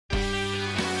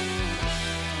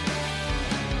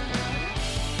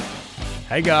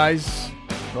Hey guys,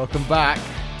 welcome back.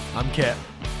 I'm Kit.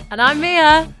 And I'm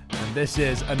Mia. And this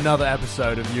is another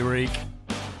episode of E03.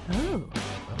 Oh.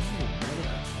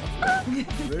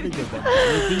 Really good one.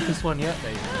 The deepest one yet,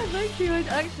 baby. Oh, thank you. It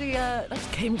actually, that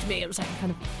just came to me. It was like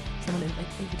kind of someone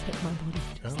overtook my body.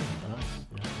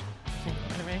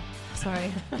 Anyway,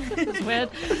 sorry. It's weird.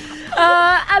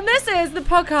 And this is the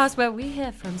podcast where we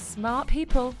hear from smart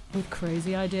people with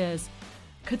crazy ideas.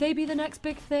 Could they be the next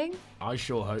big thing? I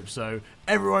sure hope so.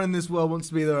 Everyone in this world wants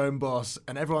to be their own boss,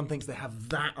 and everyone thinks they have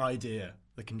that idea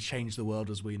that can change the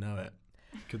world as we know it.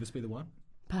 Could this be the one?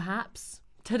 Perhaps.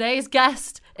 Today's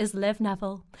guest is Liv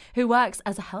Nevill, who works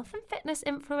as a health and fitness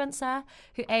influencer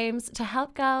who aims to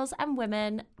help girls and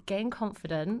women gain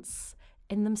confidence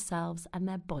in themselves and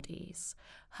their bodies.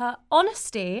 Her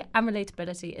honesty and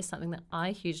relatability is something that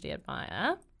I hugely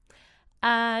admire.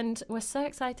 And we're so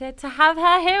excited to have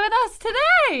her here with us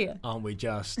today. Aren't we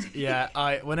just? Yeah,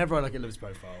 whenever I look at Liv's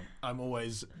profile,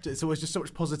 it's always just so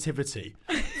much positivity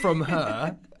from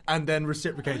her and then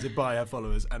reciprocated by her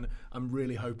followers. And I'm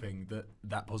really hoping that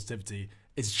that positivity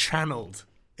is channeled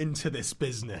into this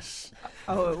business.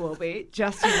 Oh, it will be.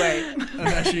 Just you wait. And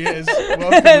there she is.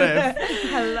 Welcome, Liv.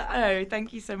 Hello.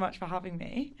 Thank you so much for having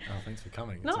me. Oh, thanks for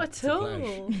coming. Not at all.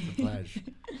 It's a pleasure.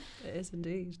 It is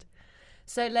indeed.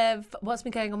 So, Liv, what's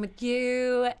been going on with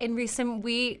you in recent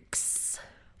weeks?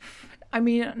 I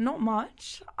mean, not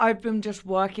much. I've been just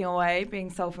working away, being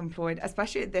self-employed,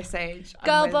 especially at this age.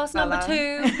 Girl boss number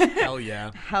 2. Hell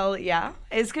yeah. Hell yeah.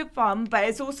 It's good fun, but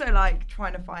it's also like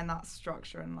trying to find that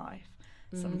structure in life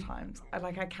sometimes.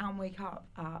 I can wake up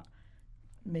at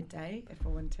midday if I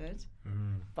wanted,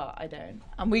 but I don't.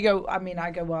 And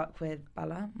I go work with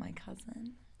Bella, my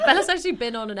cousin. Bella's actually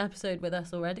been on an episode with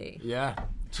us already. Yeah.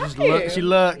 She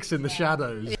lurks in the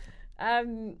shadows.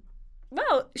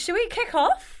 Well, should we kick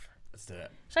off? Let's do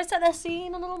it. Should I set the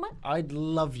scene a little bit? I'd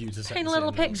love you to paint a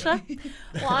little picture.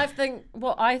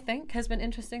 What I think has been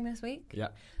interesting this week. Yeah.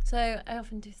 So I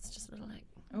often do just a little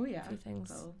a few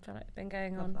things cool. that have been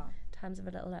going Love on that. in terms of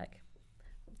a little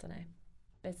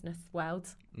business world.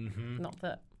 Mm-hmm. Not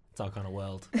that It's our kind of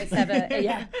world. it's ever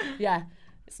yeah.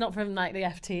 It's not from the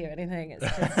FT or anything. It's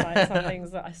just some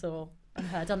things that I saw and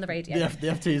heard on the radio. The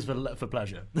FT is for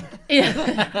pleasure.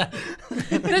 Yeah.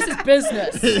 This is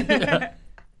business. Yeah.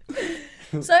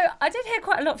 So I did hear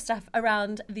quite a lot of stuff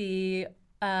around the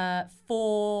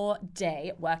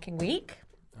 4-day working week.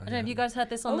 I don't know if you guys heard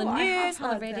this on the news,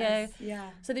 on the radio. This.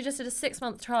 Yeah. So they just did a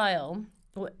 6-month trial.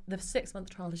 Well, the 6-month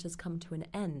trial has just come to an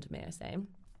end, may I say.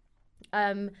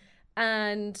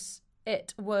 And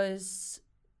it was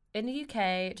in the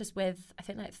UK, just with, I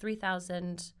think,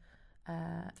 3,000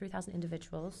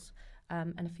 individuals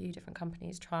and a few different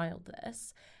companies trialed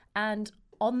this. And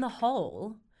on the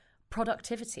whole,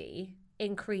 productivity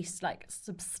increased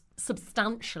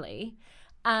substantially.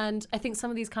 And I think some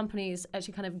of these companies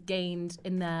actually kind of gained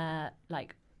in their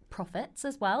profits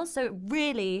as well. So it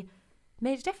really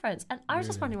made a difference. And I was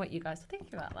just wondering what you guys are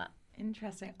thinking about that.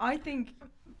 Interesting. I think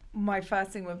my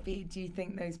first thing would be, do you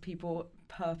think those people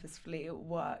purposefully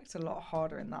worked a lot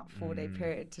harder in that 4-day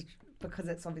period because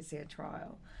it's obviously a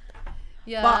trial?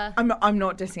 Yeah. But I'm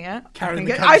not dissing it. I think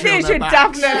it should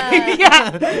definitely.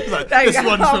 This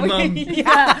one's for mum.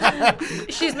 Yeah.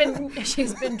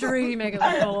 she's been dreaming of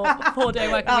a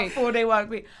 4-day working week. 4-day work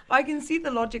week. But I can see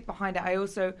the logic behind it.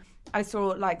 I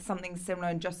saw something similar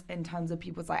and just in terms of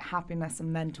people's happiness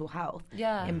and mental health.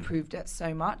 Yeah. Improved it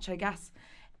so much. I guess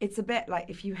it's a bit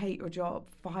if you hate your job,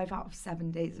 5 out of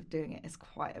 7 days of doing it is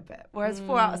quite a bit. Whereas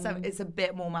 4 out of 7, it's a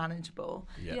bit more manageable.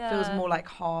 Yeah. Feels more like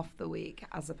half the week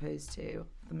as opposed to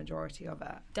the majority of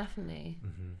it. Definitely.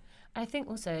 Mm-hmm. I think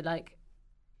also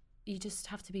you just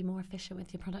have to be more efficient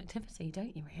with your productivity,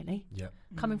 don't you? Really? Yeah.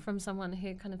 Coming from someone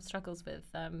who kind of struggles with.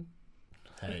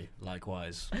 Hey,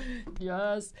 likewise.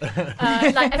 Yes.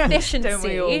 Efficiency.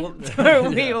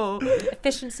 Don't we all?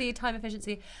 Efficiency, time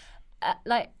efficiency.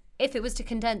 If it was to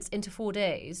condense into 4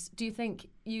 days, do you think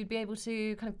you'd be able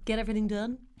to kind of get everything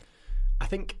done? I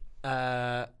think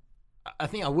I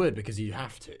would, because you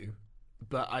have to.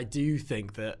 But I do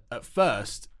think that at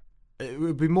first it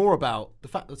would be more about the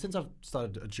fact that since I've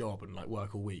started a job and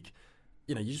work all week,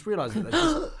 you just realise that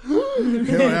there's just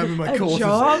here I am in my courses.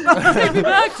 Take me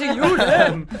back to you.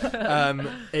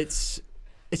 It's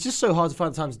just so hard to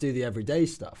find time to do the everyday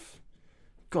stuff.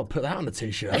 God, put that on a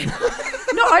t-shirt.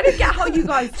 No, I don't get how you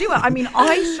guys do it. I mean,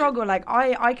 I struggle.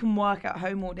 I can work at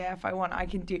home all day if I want. I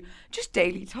can do just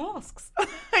daily tasks.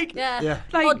 Jogging. Yeah.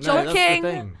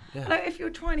 If you're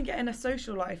trying to get in a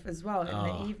social life as well in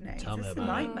the evenings, it's a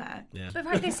nightmare. Yeah. But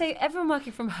like they say, everyone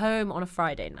working from home on a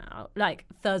Friday now.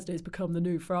 Thursday's become the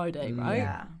new Friday, right?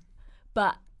 Yeah.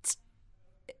 But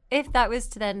if that was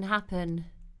to then happen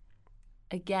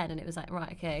again, and it was like,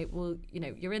 right, okay, well,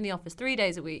 you're in the office 3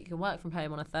 days a week, you can work from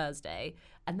home on a Thursday,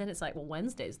 and then it's like, well,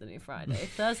 Wednesday's the new Friday,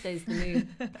 Thursday's the new,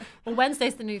 or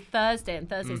Wednesday's the new Thursday, and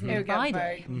Thursday's the new Friday.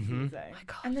 Very confusing. Oh my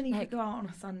God, and then you could go out on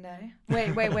a Sunday.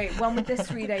 Wait. When with this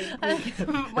 3 day week?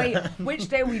 Wait, which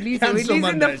day are we losing? Are we Cancel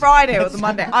losing the Mondays. Friday or the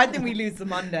Monday? I think we lose the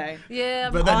Monday. Yeah,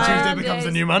 But then Tuesday becomes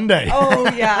the new Monday. Oh,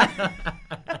 yeah.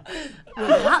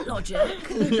 With that logic.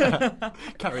 Yeah.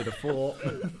 Carry the fort.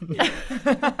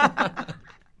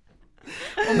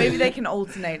 Or maybe they can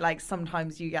alternate, like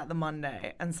sometimes you get the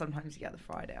Monday and sometimes you get the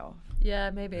Friday off. Yeah,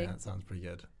 maybe. Yeah, that sounds pretty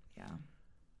good. Yeah.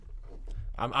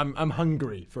 I'm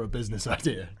hungry for a business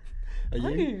idea. Are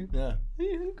you? Yeah. Are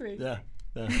you hungry? Yeah.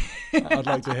 I'd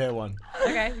like to hear one.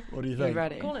 Okay. What do you You think?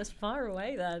 ready? Go on, let's fire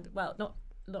away then. Well,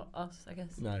 not us, I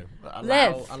guess. No.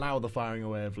 Liv. Allow the firing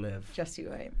away of Liv. Just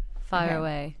you wait. Fire Okay.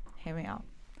 away. Hear me out.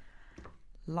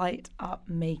 Light up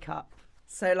makeup.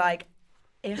 So like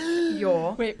if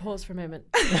you're Wait, pause for a moment.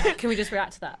 Can we just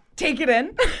react to that? take it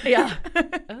in. Yeah.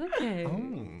 Okay.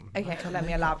 Okay, let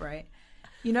me elaborate.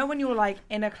 You know when you're like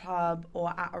in a club or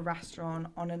at a restaurant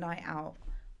on a night out,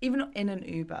 even in an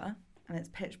Uber, and it's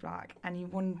pitch black, and you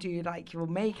want to do like your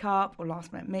makeup or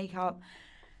last minute makeup,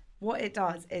 what it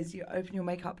does is you open your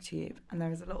makeup tube and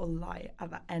there is a little light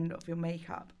at the end of your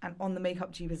makeup, and on the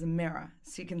makeup tube is a mirror,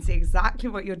 so you can see exactly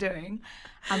what you're doing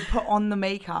and put on the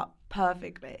makeup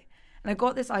perfectly. And I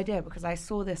got this idea because I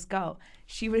saw this girl.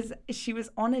 She was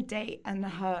on a date, and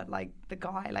the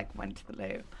guy like went to the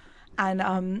loo,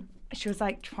 and she was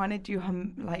like trying to do her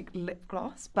like lip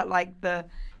gloss, but like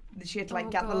she had to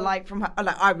like get the light from her.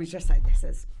 Like I was just like, this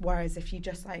is. Whereas if you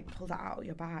just like pull that out of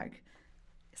your bag,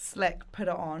 slick, put it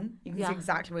on, you can see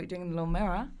exactly what you're doing in the little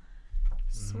mirror.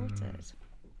 Sorted.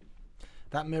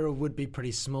 That mirror would be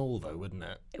pretty small though, wouldn't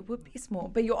it? It would be small,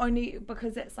 but you're only,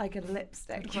 because it's like a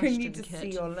lipstick, you need to see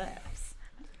your lips.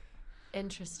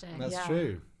 Interesting. That's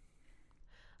true.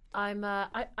 I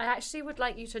actually would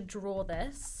like you to draw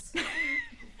this.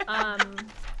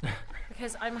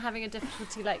 Because I'm having a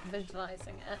difficulty like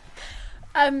visualizing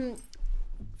it.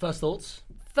 First thoughts?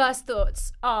 First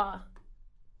thoughts are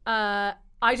I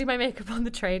do my makeup on the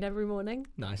train every morning.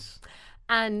 Nice.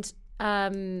 And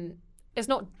it's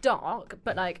not dark,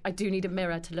 but like I do need a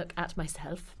mirror to look at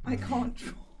myself. I can't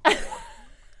draw.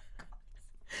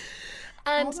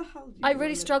 And I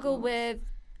really struggle with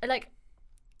like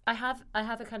I have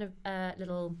a kind of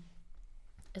little,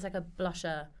 it's like a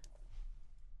blusher.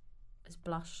 It's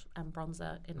blush and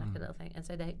bronzer in like a little thing, and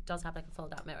so they does have like a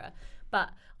fold out mirror, but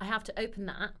I have to open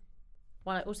that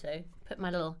while I also put my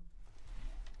little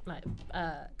like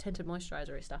tinted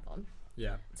moisturizer stuff on.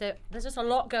 Yeah. So there's just a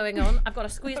lot going on. I've got to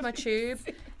squeeze my tube,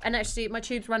 and actually my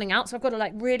tube's running out, so I've got to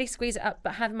like really squeeze it up,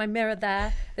 but having my mirror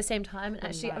there at the same time. And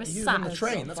actually, I was You sat on the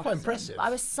train. That's quite impressive. I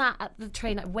was sat at the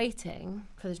train, like waiting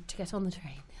to get on the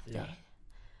train the other day.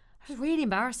 It was really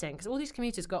embarrassing because all these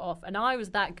commuters got off, and I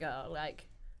was that girl, like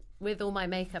with all my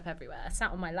makeup everywhere,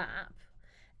 sat on my lap,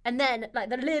 and then like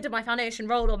the lid of my foundation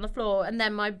rolled on the floor, and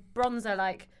then my bronzer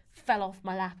like fell off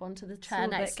my lap onto the chair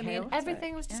next to me, and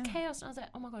everything was just chaos. And I was like,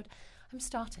 oh my God, I'm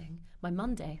starting my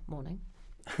Monday morning,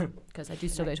 because I do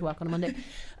still go to work on a Monday.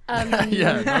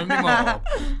 Yeah, not anymore.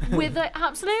 With like,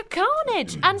 absolute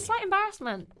carnage and slight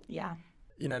embarrassment. Yeah.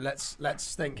 You know,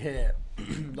 let's think here.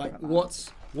 Like,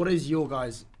 what is your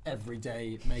guys'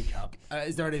 everyday makeup?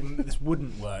 Is there anything that this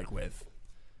wouldn't work with?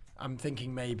 I'm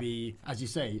thinking maybe, as you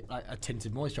say, like a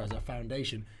tinted moisturizer, a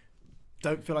foundation.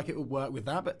 Don't feel like it would work with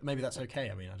that, but maybe that's okay.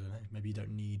 I mean, I don't know. Maybe you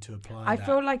don't need to apply I that.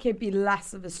 feel like it'd be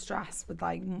less of a stress with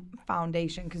like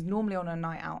foundation, because normally on a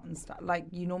night out and stuff, like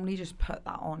you normally just put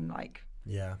that on, like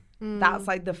Yeah. that's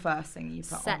like the first thing you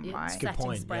put on, Your right? Good setting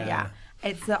point, spray. Yeah.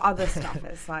 It's the other stuff.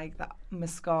 It's like that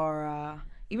mascara,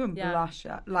 even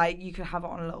blusher. Like you could have it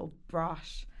on a little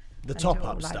brush. The and top do it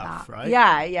up like stuff, that. right?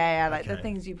 Yeah. Like the Okay.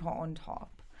 things you put on top.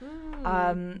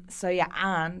 So yeah,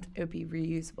 and it would be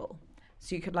reusable.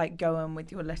 So you could like go in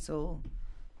with your little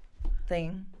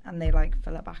thing and they like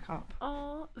fill it back up.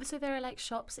 Oh, so there are like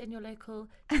shops in your local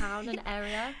town and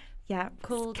area. Yeah,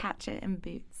 Called- Catch It in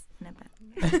Boots in a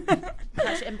bit.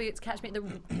 Catch it in Boots, catch me at the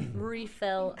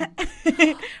refill.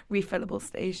 Refillable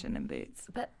station in Boots.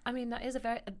 But I mean, that is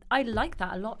I like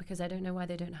that a lot, because I don't know why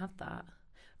they don't have that.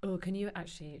 Oh, can you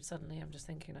actually, suddenly I'm just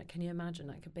thinking, like, can you imagine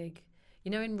like a big, you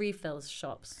know, in refills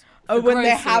shops? Oh, for when they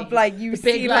grocery, have like, you the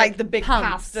see big, like the big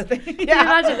pumps. pasta thing. Can you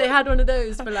imagine they had one of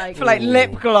those for like For like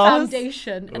lip gloss.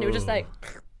 foundation, and it would just like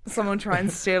Someone try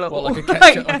and steal it What, all. like a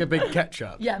ketchup, like a big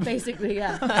ketchup? Yeah, basically,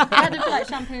 yeah. They had it for like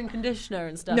shampoo and conditioner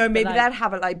and stuff. No, but, maybe like, they'd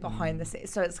have it like behind the scenes,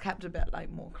 so it's kept a bit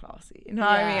like more classy. You know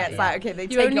what I mean? Yeah, It's yeah. like, okay, they You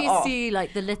take only it off. see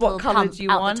like the little colour pump do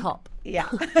you out want? the top. Yeah.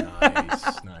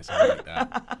 Nice. I like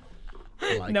that.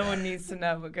 I like No that. one needs to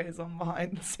know what goes on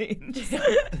behind the scenes.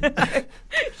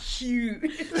 Huge.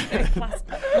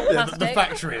 Yeah, the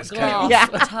factory is chaos.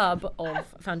 Glass tub of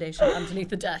foundation underneath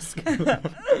the desk.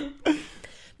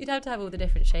 You'd have to have all the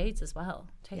different shades as well.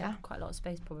 Take Yeah. up quite a lot of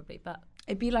space probably, but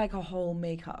It'd be like a whole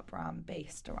makeup brand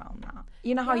based around that.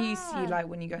 You know how you see Yeah. like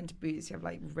when you go into Boots, you have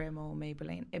like Rimmel or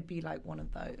Maybelline. It'd be like one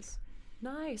of those.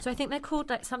 nice. So I think they're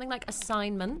called like something like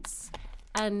assignments,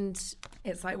 and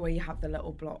It's like where you have the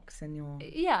little blocks in your.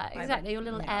 yeah, exactly, your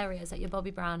little yeah. areas, like your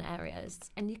Bobbi Brown areas,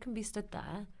 and you can be stood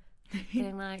there,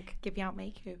 being like, Give you out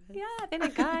makeovers. yeah, being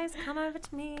like, guys, come over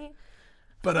to me.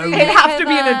 But It'd have to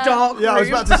be in a dark room. yeah, I was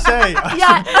about to say.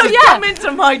 Yeah, oh yeah. Come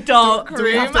into my dark Do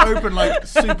we room. have to open like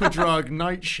Superdrug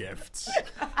night shifts?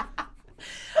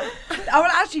 That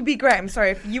would actually be great. I'm sorry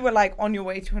if you were like on your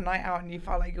way to a night out and you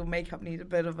felt like your makeup needed a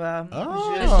bit of a.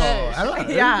 Oh, hello.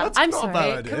 Yeah. That's I'm not sorry. a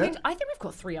bad Can idea. I think we've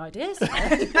got 3 ideas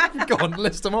here. Go on,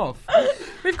 list them off.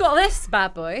 We've got this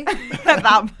bad boy,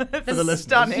 that For the listeners.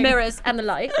 stunning. mirrors and the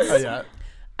lights. Oh, yeah.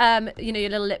 You know, your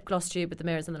little lip gloss tube with the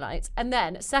mirrors and the lights. And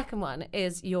then second one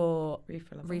is your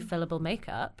Refillable. refillable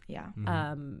makeup. Yeah.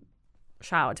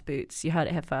 Shout out to Boots. You heard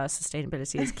it here first.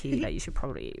 Sustainability is key. That you should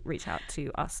probably reach out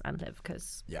to us and Liv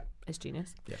because Yeah. it's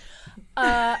genius.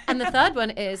 Yeah. And the third one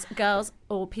is girls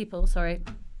or people, sorry,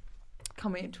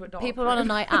 Coming into a dark people room. on a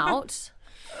night out.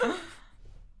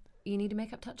 You need a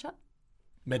makeup touch up?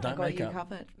 Midnight Got you makeup.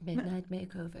 covered. Midnight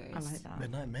makeovers. I like that.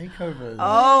 Midnight makeovers.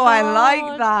 Oh, I God.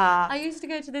 like that. I used to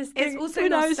go to this. It's thing also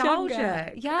when I was younger.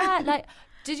 nostalgic. Yeah, like,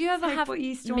 did you ever like have what you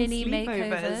used to on mini sleepovers.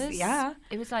 makeovers? Yeah.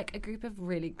 It was like a group of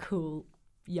really cool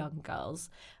young girls,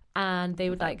 and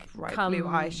they would like bright come blue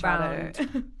eyeshadow.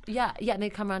 round. Yeah, and they'd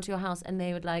come round to your house, and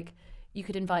they would like, you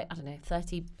could invite, I don't know,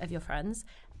 30 of your friends,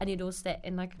 and you'd all sit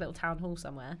in like a little town hall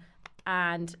somewhere.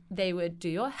 And they would do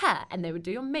your hair and they would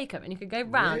do your makeup and you could go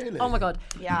round. Really? Oh my God.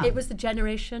 Yeah. It was the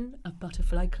generation of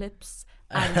butterfly clips.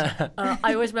 And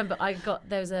I always remember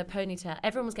there was a ponytail.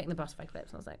 Everyone was getting the butterfly clips.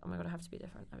 And I was like, oh my God, I have to be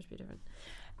different. I have to be different.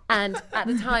 And at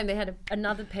the time they had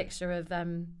another picture of, it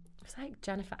was like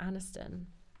Jennifer Aniston.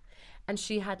 And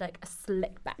she had like a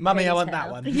slick back Mummy, I want ponytail.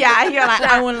 that one. Yeah, you're like,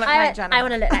 I want to look like Jennifer. I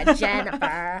want to look like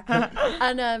Jennifer.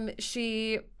 And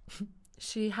she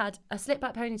had a slick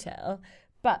back ponytail,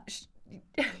 but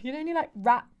you know, you like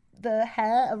wrap the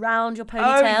hair around your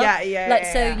ponytail. yeah, Like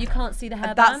yeah, so yeah. you can't see the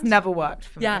hairband. That's never worked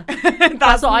for me. Yeah, That's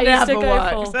that's what I used to never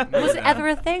go worked. for. Was it ever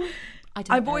a thing? I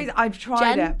don't know. I've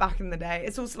tried Jen? it back in the day.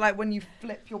 It's also like when you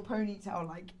flip your ponytail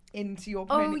like into your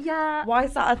Oh ponytail. yeah. Why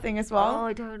is that a thing as well? Oh,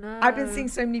 I don't know. I've been seeing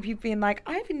so many people being like,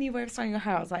 I have a new way of styling your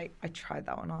hair. I was like, I tried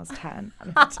that when I was 10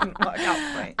 and it didn't work out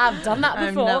for me. I've done that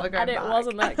I'm before, never going and it back.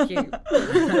 wasn't that cute.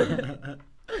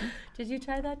 Did you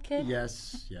try that, kid?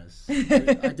 Yes. I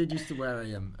did used to wear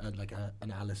an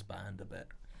Alice band a bit.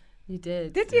 You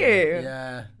did. Did you?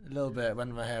 Yeah, a little bit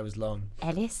when my hair was long.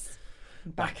 Alice?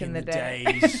 Back in the day.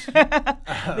 days.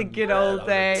 The good old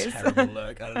that was days. a terrible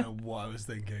look. I don't know what I was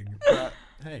thinking. But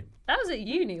hey. That was at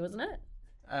uni, wasn't it?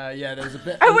 Yeah, there was a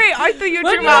bit. Oh wait, I thought you were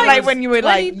When talking you about were like when you were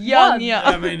like 21. young.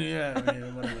 I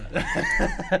mean,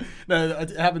 whatever. No, it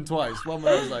happened twice. One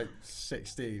when I was like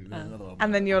 16, and another one.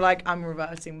 And then you're like, I'm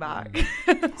reversing back.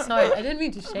 Sorry, I didn't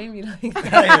mean to shame you like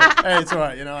that. hey, it's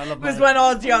alright. You know, I love. It was when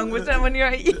I was young. Was that when you were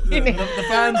at uni? The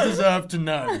fans deserve to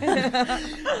know.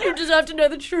 You deserve to know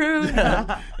the truth.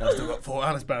 I've still got 4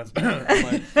 Alice bands.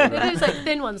 Those like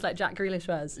thin ones like Jack Grealish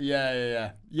wears.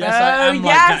 Yeah. Yes, I am like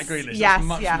yes, Jack Grealish. yes, That's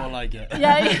much yeah. more like it.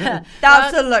 Yeah.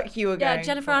 That's the look you were going Yeah,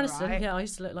 Jennifer for, Aniston. right? Yeah, I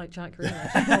used to look like Jack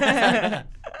Grealish.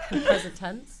 Present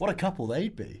tense. What a couple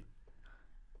they'd be.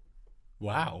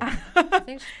 Wow. I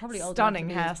think she's probably older. Stunning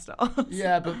than me. hairstyle.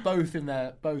 Yeah, but both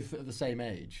at the same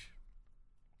age.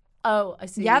 Oh, I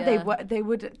see. Yeah, they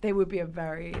would be a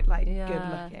very like Yeah.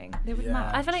 good looking. They would Yeah.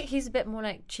 match. I feel like he's a bit more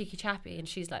like cheeky chappy, and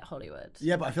she's like Hollywood.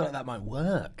 Yeah, but I feel like that might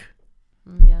work.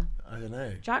 Yeah. I don't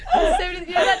know. Jack. So you know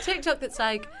that TikTok that's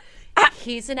like,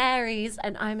 he's an Aries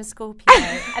and I'm a Scorpio,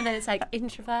 and then it's like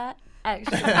introvert,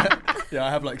 extrovert. Yeah,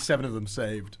 I have like 7 of them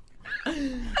saved.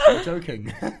 I'm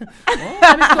joking. I'm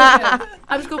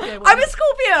a Scorpio. I'm a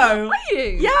Scorpio. Are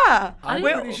you? Yeah, I'm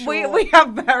we pretty sure- we have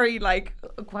very like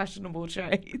questionable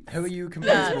traits. Who are you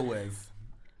compatible with?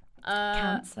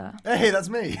 Cancer. Hey, that's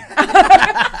me.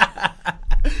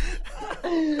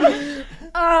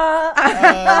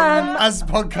 As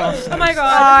podcasters. Oh my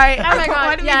god. Oh my Why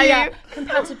god. do we Yeah, do- yeah.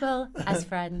 Compatible as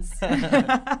friends.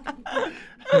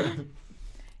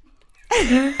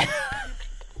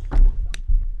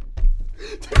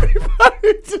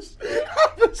 Just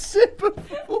have a sip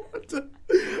of water.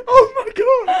 Oh my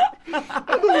god!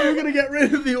 I thought we were going to get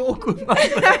rid of the awkward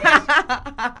moments.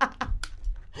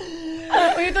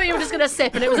 Well, you thought you were just going to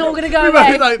sip and it was all going to go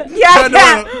away.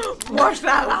 Yeah. Wash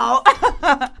that out.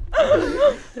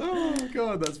 Oh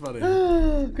god, that's funny.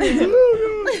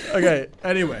 Okay,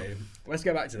 anyway, let's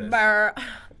get back to this.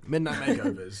 Midnight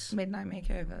makeovers. Midnight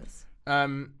makeovers.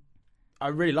 I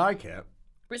really like it.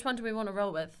 Which one do we want to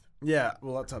roll with? Yeah,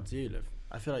 well, that's up to you, Liv.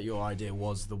 I feel like your idea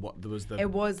was the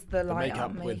It was the light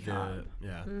up makeup with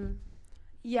the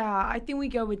Yeah, I think we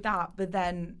go with that, but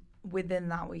then within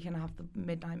that we can have the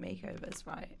midnight makeovers,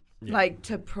 right? Yeah. Like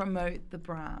to promote the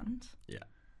brand. Yeah.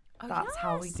 Oh, That's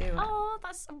how we do it. Oh,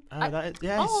 that's. That is,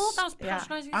 yes. Oh, that was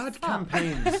patronising. Ad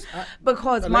campaigns.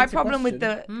 Because my Alexa problem with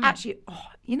the question. actually,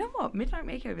 you know what? Midnight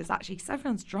makeovers actually, because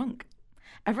everyone's drunk.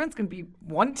 Everyone's gonna be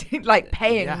wanting, like,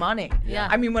 paying money. Yeah.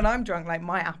 I mean, when I'm drunk, like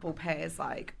my Apple Pay is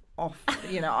like off.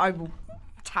 You know, I will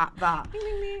tap that.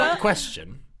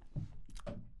 Question.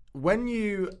 When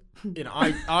you know,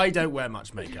 I don't wear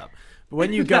much makeup, but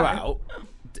when you go out,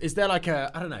 is there like I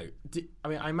don't know, I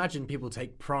mean, I imagine people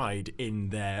take pride in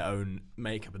their own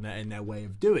makeup and in their way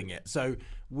of doing it. So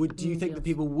do you think that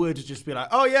people would just be like,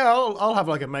 oh yeah, I'll have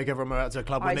like a makeover when we're out to a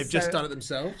club when they've just done it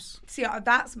themselves? See,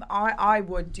 I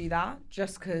would do that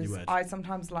just because You would. I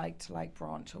sometimes like to like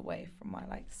branch away from my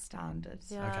like standard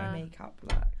makeup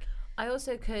look. I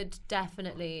also could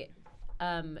definitely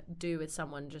do with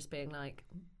someone just being like,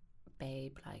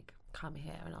 babe, like, come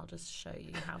here and I'll just show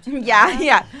you how to do it.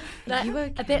 Yeah.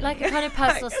 Like, a bit like a kind of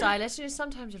personal stylist. You know,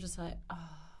 sometimes you're just like, oh.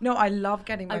 No, I love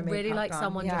getting my I makeup really like done.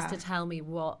 someone just to tell me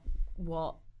what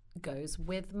goes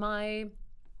with my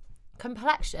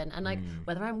complexion and like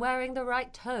whether I'm wearing the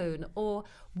right tone or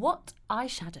what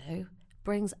eyeshadow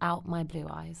brings out my blue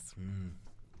eyes.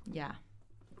 Yeah.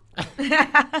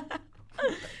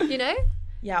 You know?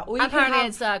 Yeah. Or you Apparently can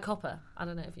it's copper. I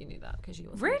don't know if you knew that because you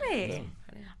also Really?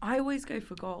 I always go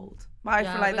for gold. But I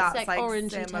Yeah, feel like but it's that's like like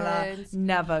orangey similar. tones.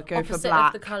 Never go Opposite for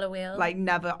black. of the colour wheel. Like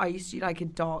never. I used to do like a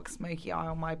dark smoky eye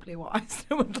on my blue eyes.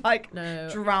 It would like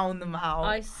drown them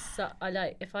out. I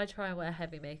like if I try and wear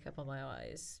heavy makeup on my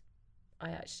eyes, I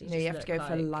actually No, just you have to go look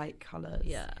for like, light colours.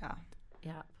 Yeah.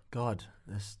 God,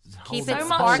 this Keep whole it So whole much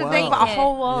to sparkly. think about a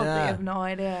whole world Yeah. that you have no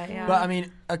idea. Yeah. But I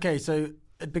mean, okay, so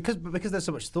because there's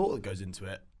so much thought that goes into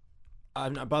it. By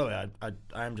the way,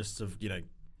 I am just sort of, you know,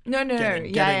 no.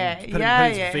 putting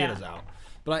some feelers out.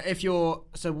 But like, if you're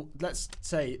let's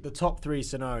say the top 3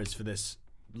 scenarios for this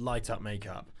light up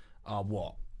makeup are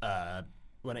what?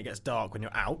 When it gets dark, when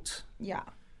you're out. Yeah.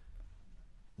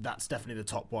 That's definitely the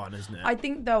top one, isn't it? I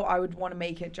think though I would want to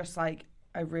make it just like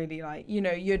I really like, you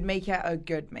know, you'd make it a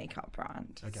good makeup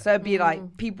brand. Okay. So it'd be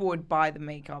like people would buy the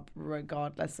makeup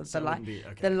regardless of So the it light. wouldn't be-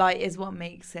 okay. The light is what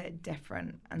makes it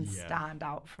different and Yeah. stand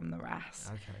out from the rest.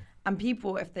 Okay. And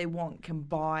people, if they want, can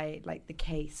buy like the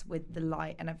case with the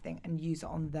light and everything and use it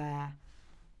on their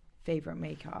favorite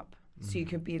makeup. So you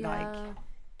could be like,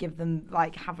 give them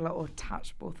like have a little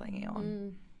attachable thingy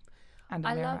on. And a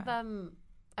I mirror. love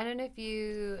I don't know if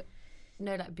you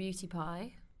know like Beauty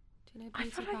Pie. Do you know I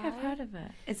Beauty feel Pie? like I've heard of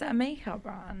it. Is it a makeup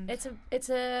brand? It's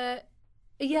a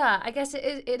yeah, I guess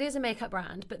it is a makeup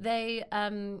brand, but they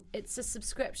it's a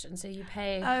subscription, so you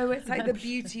pay. Oh, it's like the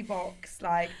beauty box.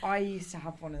 Like I used to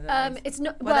have one of those. It's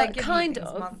not Well, well, they give you kind things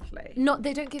of monthly. Not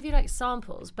they don't give you like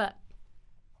samples, but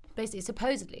basically,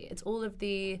 supposedly, it's all of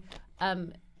the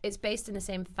it's based in the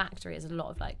same factory as a lot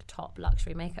of like top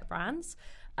luxury makeup brands,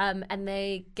 and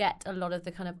they get a lot of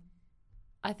the kind of.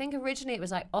 I think originally it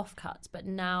was like offcuts, but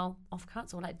now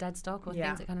offcuts or like dead stock or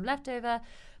things that kind of left over,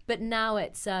 but now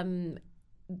it's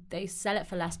they sell it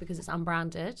for less because it's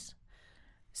unbranded.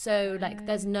 So like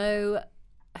there's no,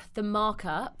 the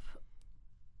markup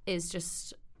is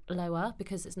just lower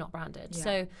because it's not branded.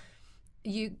 Yeah.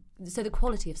 So the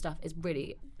quality of stuff is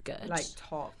really good. Like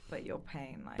top, but you're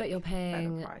paying like. But you're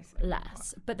paying better price.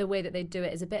 less. But the way that they do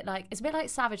it is a bit like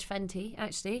Savage Fenty,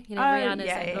 actually. You know, Oh, Rihanna's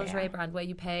yeah, like yeah, lingerie yeah. brand where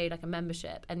you pay like a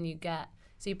membership and you get.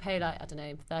 So you pay like, I don't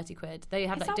know, 30 quid. They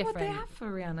have Is like that different. what they have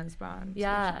for Rihanna's brand?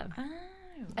 Yeah. Oh.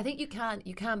 I think you can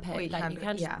pay, Or you like can you do-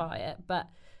 can just yeah. buy it, but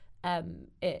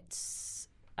it's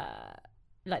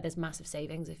like there's massive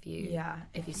savings if you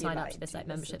sign up to this like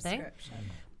membership thing.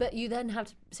 But you then have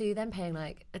to, so you're then paying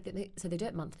like, so they do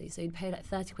it monthly, so you'd pay like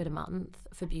 30 quid a month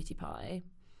for Beauty Pie,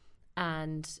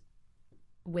 and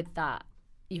with that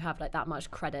you have like that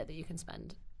much credit that you can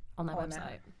spend on their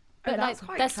website. But like that's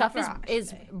quite their stuff clever,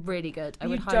 is actually. really good. I You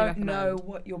would highly don't recommend. know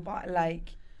what you're buying. Like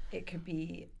it could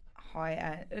be high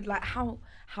end? Like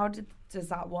does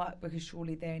that work? Because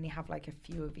surely they only have like a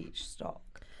few of each stock.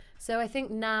 So I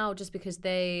think now, just because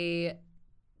I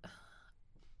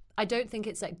don't think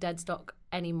it's like dead stock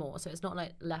anymore. So it's not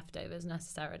like leftovers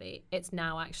necessarily. It's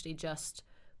now actually just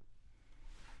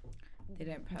they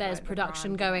don't put, there's like,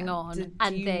 production the going brand on, Do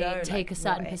and you they know, take like, a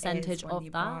certain what it is percentage when of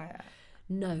you that. buy it?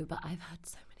 No, but I've heard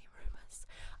so many rumors.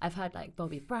 I've heard like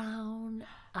Bobby Brown.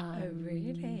 Oh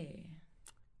really?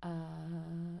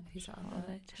 Who's that?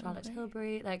 Charlotte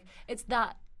Tilbury. Like, it's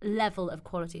that level of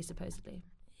quality supposedly.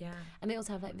 Yeah. And they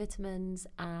also have like vitamins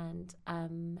and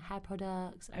hair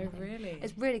products. And Oh everything. really?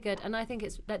 It's really good, and I think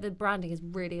it's like the branding is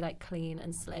really like clean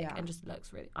and slick, Yeah. and just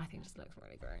looks really. I think just looks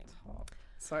really great.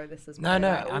 Sorry, this is No,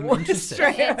 like, I'm all interested.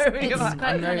 straight over It's your quite I'm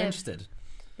kind very of- interested.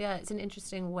 Yeah, it's an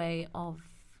interesting way of,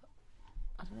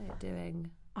 I don't know,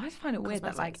 doing. I just find it weird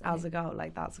that, like, cosmetics, I as a think. girl,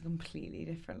 like, that's a completely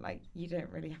different, like, you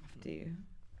don't really have to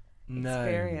No.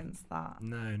 experience that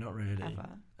No, not really. ever.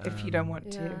 If you don't want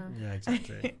to. Yeah,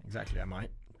 exactly. Exactly, I might.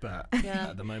 But Yeah.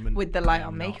 at the moment, With the light I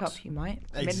on am makeup, not. you might.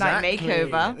 Exactly. Midnight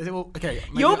makeover. Well, okay.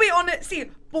 You'll be on it. See,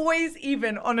 boys,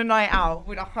 even on a night out,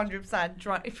 would 100%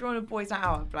 try. If you're on a boys' night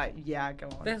out, I'd be like, yeah, go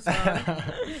on. This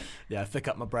one. Yeah, thick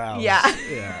up my brows. Yeah.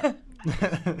 Yeah.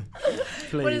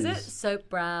 Please. What is it? Soap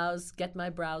brows. Get my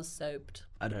brows soaped.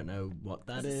 I don't know what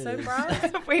that Is is. it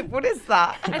soap brows? Wait, what is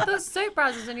that? I thought soap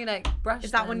brows is when you like brush. Is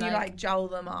that them, when you like gel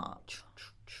them up?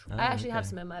 Oh, I actually have okay.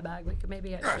 some in my bag. We could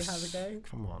maybe actually have a go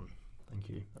Come on. Thank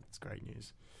you. That's great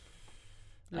news.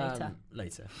 later.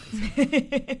 Later.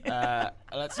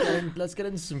 Let's get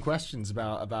into some questions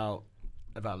about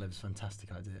Liv's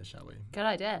fantastic idea, shall we? Good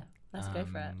idea. Let's go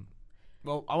for it.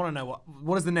 Well, I want to know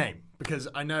what is the name, because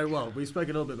I know. Well, we spoke a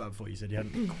little bit about it before. You said you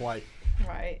hadn't quite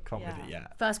Right. come up with it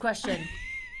yet. First question.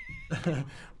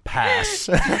 Pass.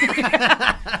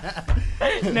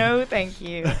 No, thank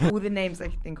you. All the names I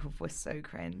could think of were so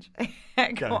cringe.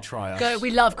 Go try us. Go.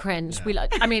 We love cringe. Yeah. We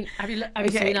like. I mean, have you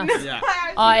Okay. seen us? Yeah.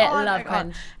 I love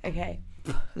cringe. Okay.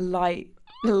 Lightsaber.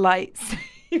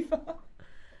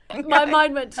 My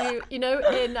mind went to, you know,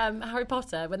 in Harry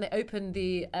Potter when they open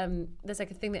the there's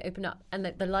like a thing they open up and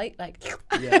the light like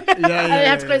Yeah. and they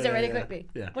have to close it really quickly.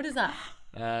 Yeah. What is that?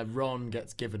 Ron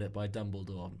gets given it by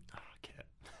Dumbledore. Oh,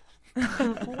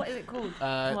 okay. What is it called?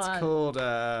 It's called.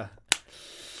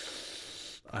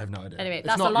 I have no idea. Anyway, It's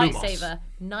that's a not Lumos. lightsaber.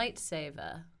 Night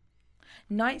saver.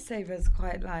 Nightsaber's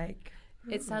quite like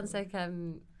It sounds like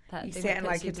that you thing see it that in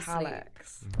puts like you to sleep.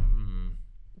 italics.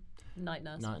 Night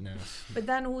nurse. Night nurse. But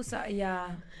then also,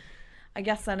 yeah, I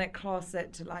guess then it class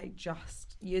it to like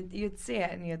just you'd see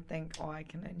it and you'd think, oh, I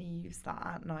can only use that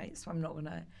at night, so I'm not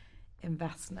gonna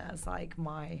invest in it as like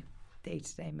my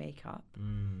day-to-day makeup.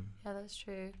 Yeah, that's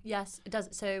true. Yes, it does.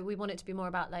 So we want it to be more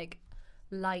about like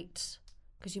light,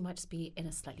 because you might just be in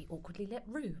a slightly awkwardly lit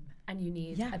room and you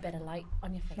need a bit of light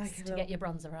on your face Like a to little- get your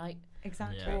bronzer right.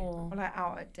 Exactly. Yeah. Or like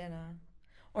out at dinner,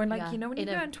 or like Yeah, you know when you in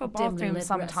go a into a dimly bathroom lit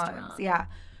sometimes, restaurant. yeah.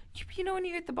 You know when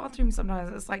you go to the bathroom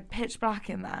sometimes it's like pitch black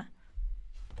in there.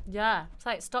 Yeah, it's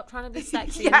like stop trying to be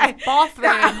sexy Yeah. in this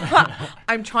bathroom.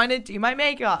 I'm trying to do my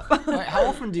makeup. Wait, how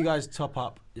often do you guys top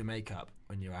up your makeup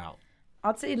when you're out?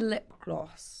 I'd say lip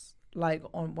gloss, like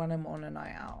when I'm on a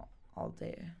night out, I'll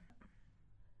do.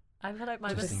 I feel like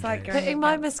my Just in It's like case. going putting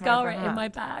my against mascara other in my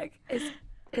hand. bag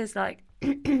is like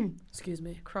excuse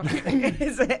me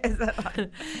is it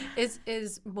like,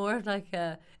 is more of like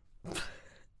a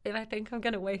if I think I'm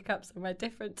gonna wake up somewhere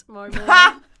different tomorrow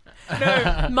morning.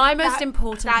 no, My most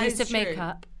important that piece is of true.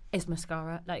 makeup is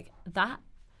mascara. Like that,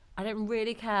 I don't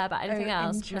really care about anything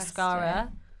else. interesting.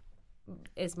 Mascara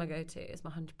is my go-to. It's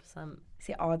my 100%.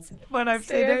 see odds when I've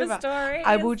Story stayed of a over. story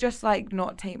I is- will just like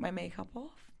not take my makeup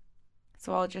off,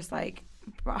 so I'll just like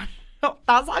brush.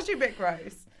 That's actually a bit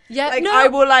gross. Yeah, Like no, I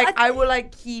will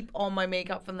keep on my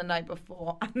makeup from the night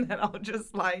before, and then I'll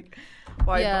just like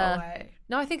wipe Yeah. it away.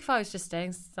 No, I think if I was just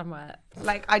staying somewhere,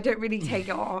 Like I don't really take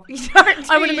it off. You know what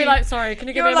I wouldn't be mean? like, sorry, can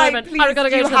you give You're me a like, moment? please, I've got to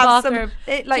do go you to the have some- bathroom.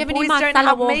 Like Do you have any boys don't Marcella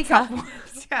have water? makeup.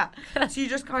 Yeah, so you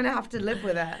just kind of have to live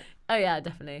with it. Oh yeah,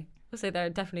 definitely. I'll say there are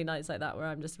definitely nights like that where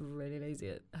I'm just really lazy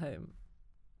at home.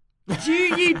 Do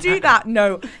you do that?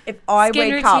 No. If I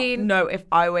Skin wake routine. up, no. If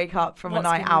I wake up from a What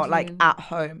night skin out, like routine? at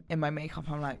home in my makeup,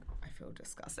 I'm like, I feel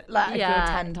disgusting. Like I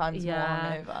feel 10 times more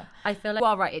hungover. I feel like,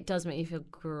 well, right, it does make you feel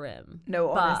grim. No,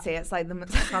 but honestly, it's like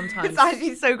sometimes- it's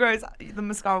actually so gross. The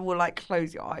mascara will like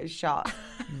close your eyes shut.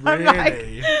 I'm like-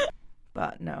 Really?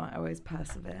 But no, I always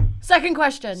persevere. Second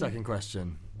question. Second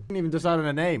question. Didn't even decide on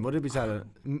a name. What did we decide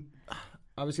on?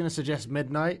 I was going to suggest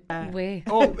midnight. We.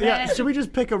 Oh, yeah. Should we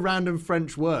just pick a random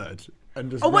French word and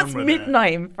just Oh, run what's with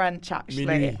midnight in French it? actually?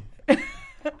 Minuit.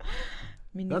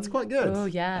 Minuit. That's quite good. Oh,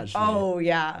 yeah. actually. Oh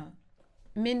yeah.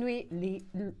 Minuit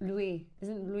Louis.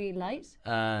 Isn't Louis light?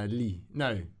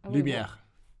 Lumière.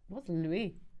 What's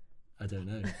Louis? I don't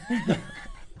know.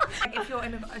 Like if you're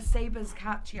in a Saber's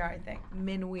catchier, I think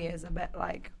Minuit is a bit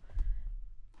like,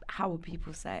 how would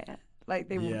people say it? Like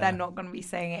they're not going to be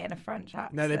saying it in a French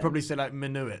accent. No, they probably say like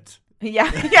minuet.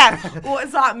 Yeah. What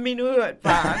is that minuet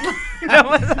band?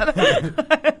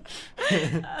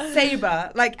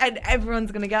 Saber, like, and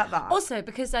everyone's going to get that. Also,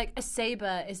 because like a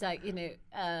saber is like, you know,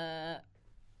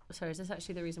 sorry, is this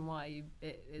actually the reason why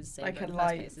it is saber Like a in the first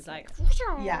light. place? It's like,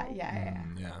 Yeah.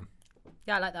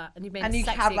 yeah, I like that. And you made And it you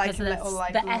sexy have like a because little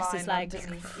like the S line is like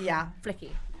underneath. Yeah. flicky.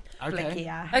 Okay. Flicky,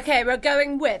 yeah. Okay, we're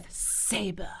going with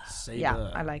saber. Saber.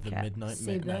 Yeah, I like the it. Midnight.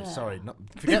 Saber. No, sorry,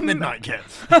 forget midnight kit.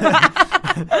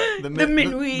 the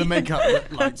minuit. The makeup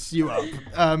that lights you up.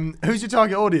 Who's your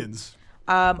target audience?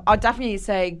 I'd definitely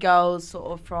say girls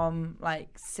sort of from like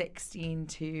 16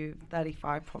 to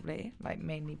 35 probably, like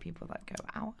mainly people that go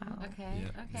out. Okay.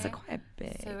 So quite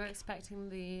big. So we're expecting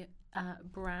the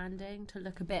branding to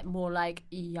look a bit more like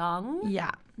young. Yeah,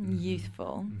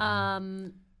 youthful.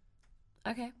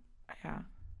 Okay. Yeah,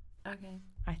 Okay.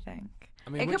 I think. I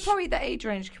mean, It could probably, the age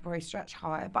range could probably stretch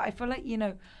higher, but I feel like, you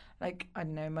know, like, I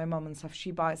don't know, my mum and stuff,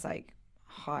 she buys like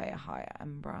higher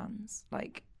end brands.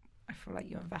 Like, I feel like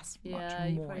you invest Yeah, much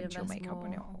you more probably into your invest makeup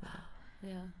when you're more. older.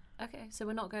 Yeah. Okay. So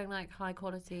we're not going like high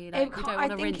quality. Like, we don't I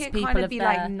want to think rinse it people kind of of be their...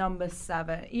 like number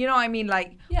 7. You know what I mean?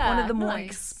 Like one of the more nice.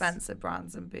 expensive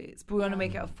brands and boots, but we want to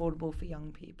make it affordable for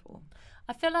young people.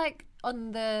 I feel like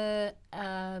on the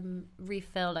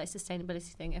refill, like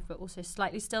sustainability thing, if we're also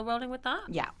slightly still rolling with that,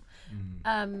 Yeah.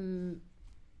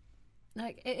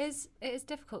 like it is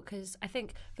difficult because I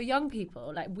think for young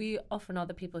people, like we often are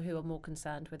the people who are more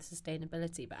concerned with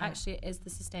sustainability, but actually it is the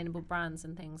sustainable brands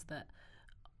and things that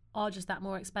are just that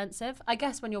more expensive. I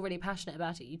guess when you're really passionate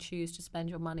about it, you choose to spend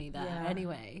your money there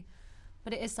anyway.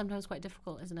 But it is sometimes quite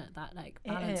difficult, isn't it? That like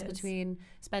balance between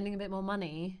spending a bit more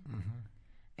money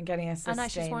And getting a sustainable. and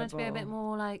actually just wanting to be a bit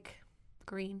more like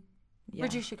green. Yeah.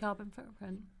 Reduce your carbon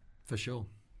footprint. For sure.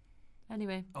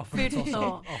 Anyway, Often food a for toss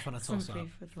thought. up. Often a Some toss up.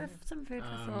 food for thought. Some food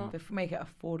for thought. But make it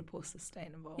affordable,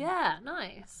 sustainable. Yeah,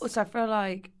 nice. Also, I feel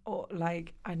like, I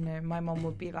don't know, my mom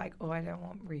would be like, oh, I don't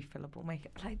want refillable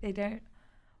makeup. Like, they don't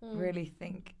really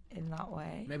think in that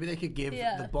way. Maybe they could give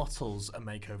Yeah. the bottles a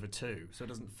makeover too, so it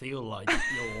doesn't feel like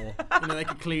you're. They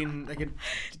could clean. They could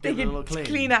They give it a little can clean.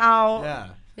 clean it out, Yeah.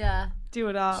 Yeah. do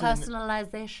it up.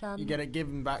 Personalization. You get it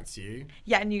given back to you.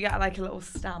 Yeah, and you get like a little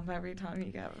stamp every time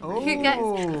you get it. Oh. You get-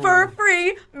 For a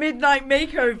free midnight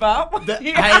makeover.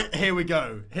 Hey, here we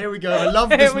go. Here we go. I love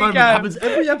Here this we moment. go. It happens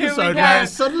every Here we episode go. where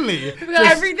suddenly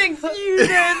Everything's fusing.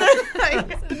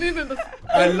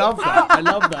 I love that. I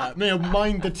love that. May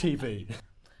mind the TV.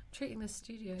 Treating the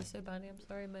studio so badly. I'm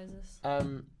sorry, Moses.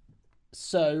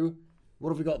 So, what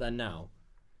have we got there now?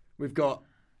 We've got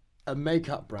a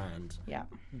makeup brand. Yeah.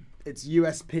 Its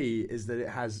USP is that it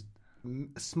has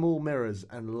small mirrors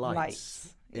and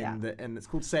lights. And it's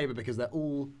called Saber because they're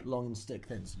all long and stick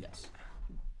thin. So yes.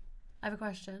 I have a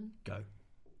question. Go.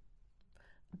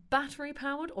 Battery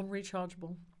powered or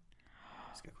rechargeable?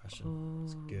 That's a good question.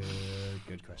 It's a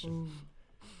good question.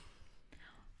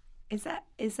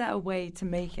 Is there a way to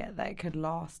make it that it could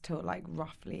last till like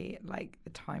roughly like the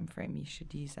time frame you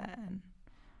should use it in?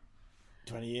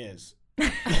 20 years.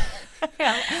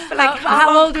 Yeah. But like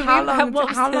how long do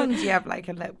do you have like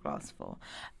a lip gloss for?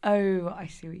 Oh, I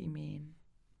see what you mean.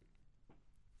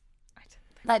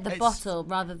 Like the It's- bottle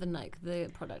rather than like the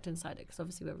product inside it, because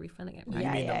obviously we're refilling it. You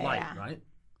Yeah, mean the yeah, light, yeah. right?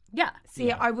 Yeah. See,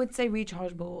 Yeah. I would say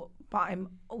rechargeable, but I'm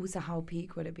also how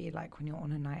peak would it be like when you're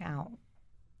on a night out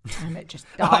and it just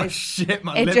Oh dies. shit,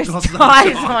 my It lip just gloss is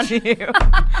dies on on charge. you.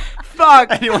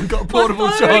 Fuck. Anyone got a portable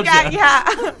What's charger?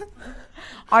 yeah.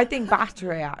 I think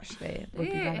battery actually would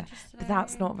be better, but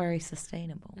that's interesting. not very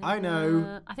sustainable. I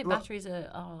know. I think Well- batteries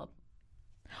are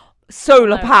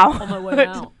Solar on power. my way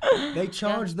out. They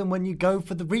charge them when you go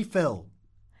for the refill.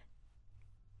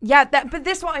 Yeah, but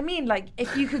this is what I mean. Like,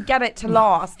 if you could get it to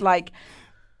last like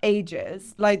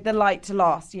ages, like the light to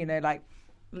last, you know, like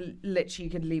literally you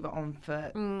could leave it on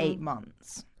for 8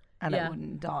 months and Yeah. it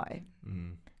wouldn't die.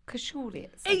 Because surely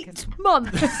it's 8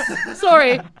 months.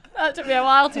 Sorry, that took me a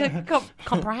while to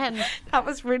comprehend. that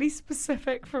was really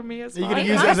specific for me as Are you well. going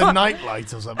to use it as a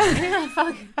nightlight or something? Yeah,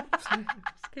 fuck.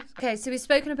 Okay, so we've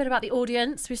spoken a bit about the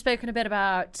audience. We've spoken a bit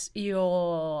about a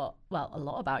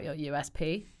lot about your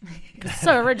USP. It's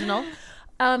so original.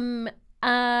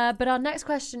 But our next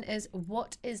question is,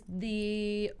 what is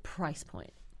the price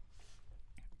point?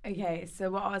 Okay,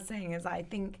 so what I was saying is I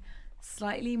think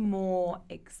slightly more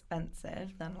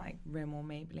expensive than like Rimmel,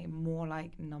 Maybelline, more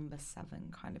like number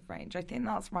 7 kind of range. I think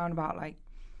that's around about like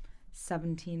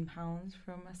 £17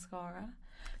 for a mascara.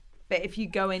 But if you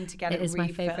go in to get it is my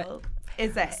refilled,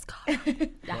 is it?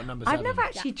 What, number I've 7? never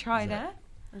actually tried it.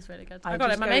 That's really good. I I got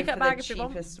it in just my go makeup for bag the if you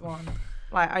want. cheapest one.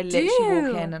 Like I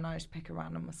literally walk in and I just pick a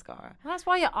random mascara. That's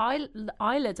why your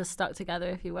eyelids are stuck together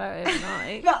if you wear it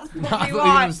overnight. That's I probably thought you were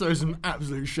why. going to throw some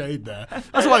absolute shade there.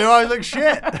 That's why your eyes look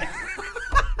shit.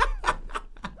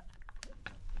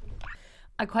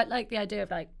 I quite like the idea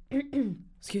of like,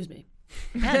 excuse me.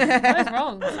 Yeah, what is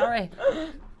wrong? Sorry.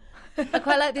 I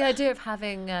quite like the idea of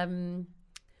having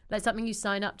like something you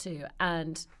sign up to,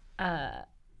 and a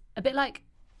bit like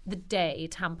the day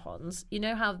tampons. You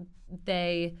know how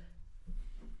they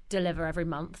deliver every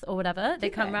month or whatever? They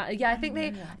come around. Yeah, I think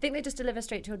they just deliver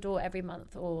straight to your door every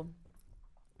month, or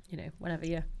whenever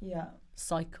your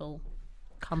cycle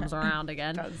comes around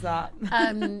again. Does that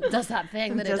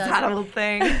thing that it does does. that whole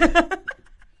thing.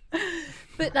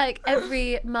 But like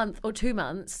every month or 2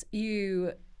 months,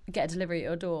 you get a delivery at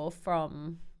your door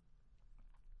from,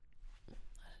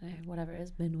 I don't know, whatever it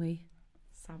is, Minuit.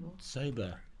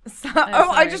 Sabre.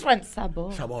 I just went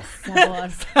Sabor. Sabor.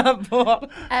 Sabor.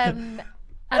 And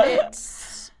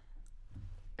it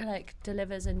like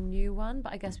delivers a new one,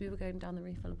 but I guess we were going down the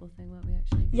refillable thing, weren't we,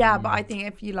 actually? Yeah, but I think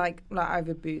if you like I have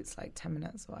a Boots like 10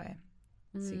 minutes away,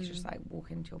 so you can just like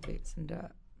walk into your Boots and do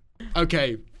it.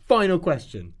 Okay, final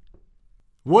question.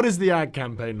 What does the ad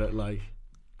campaign look like,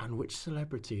 and which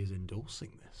celebrity is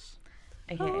endorsing this?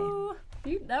 Okay. Oh,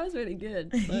 that was really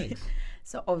good. Thanks.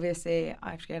 So obviously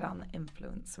I have to go down the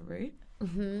influencer route.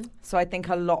 Mm-hmm. So I think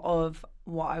a lot of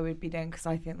what I would be doing, because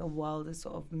I think the world is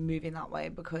sort of moving that way,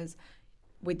 because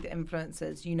with the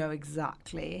influencers, you know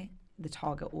exactly the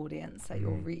target audience that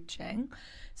you're reaching.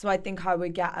 So I think I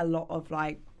would get a lot of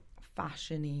like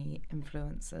fashion-y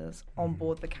influencers on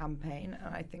board the campaign,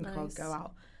 and I think I'll go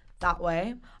out that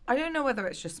way. I don't know whether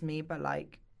it's just me, but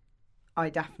like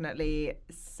I definitely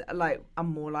like I'm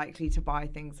more likely to buy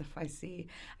things if I see,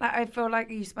 like I feel like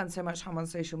you spend so much time on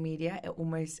social media, it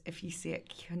almost, if you see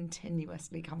it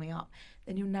continuously coming up,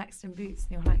 then you're next in Boots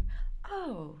and you're like,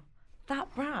 oh,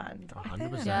 that brand.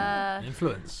 100%. Yeah.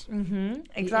 Influence.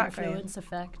 Exactly. The influence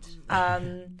effect.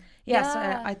 So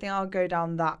Yeah. I think I'll go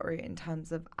down that route in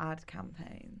terms of ad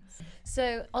campaigns.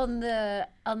 So on the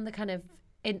kind of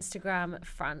Instagram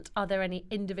front, are there any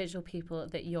individual people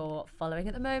that you're following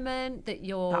at the moment that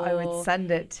I would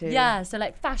send it to. Yeah, so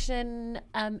like fashion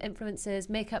influencers,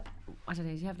 makeup. I don't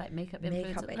know. Do you have like makeup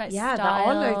influencers? Like yeah, style?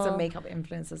 there are loads of makeup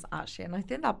influencers actually, and I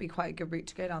think that'd be quite a good route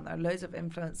to go down. There are loads of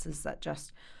influencers that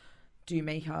just do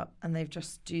makeup and they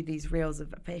just do these reels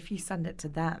of it. But if you send it to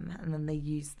them and then they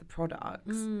use the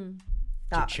products,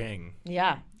 Cha-ching.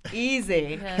 yeah,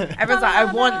 easy. Yeah. Everyone's like, I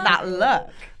want that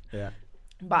look. Yeah.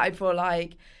 But I feel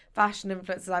like fashion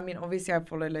influencers, I mean, obviously I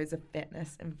follow loads of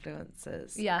fitness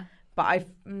influencers. Yeah. But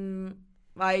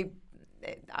I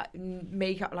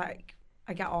makeup, like,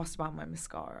 I get asked about my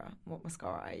mascara, what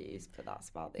mascara I use, but that's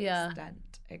about the extent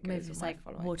it goes. Maybe with it's my like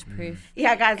following. waterproof.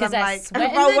 Yeah, guys, I'm 'Cause I like, sweat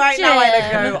in well, the right now I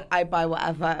gym. go, I buy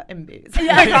whatever in Boots.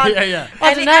 Yeah.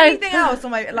 Anything else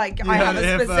on my, like, I have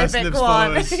a specific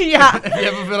one. Yeah. If you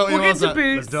ever feel like you Walk want into that,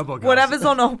 Boots, let's do a podcast. whatever's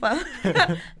on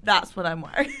offer, that's what I'm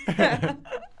wearing.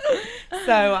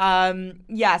 So,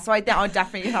 yeah, so I think I'll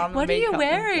definitely have What are you makeup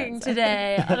wearing influencer.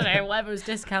 today? I don't know. Whatever was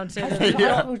discounted. A lot of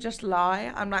people just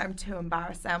lie. I'm like, I'm too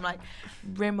embarrassed. I'm like,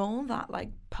 Rimmel, that like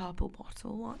purple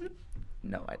bottle one.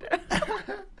 No, I don't.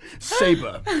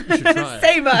 Sabre. You should try it.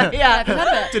 Sabre,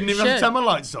 yeah. Didn't even have to turn my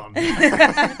lights on.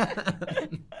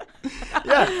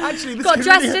 Yeah, actually, this Got could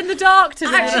dressed really- in the dark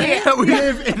today. Actually, we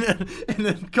live in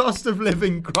a cost of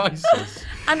living crisis.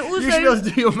 And also, You should be able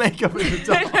to do your makeup in the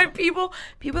dark. no, people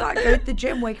that go to the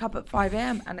gym wake up at 5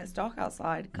 a.m. and it's dark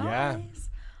outside. Guys, Yeah.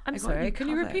 I'm I got sorry. you Can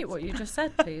you covered. repeat what you just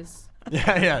said, please?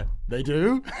 Yeah, they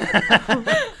do.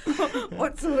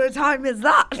 What sort of time is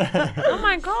that? Oh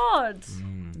my god.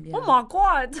 Yeah. Oh my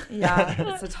god.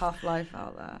 Yeah, it's a tough life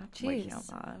out there. Waking up Jeez.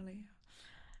 that early.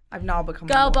 I've now become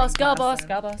Girl a boss, morning girl boss, person.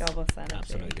 girl boss. Girl boss energy.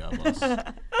 Absolutely, girl boss.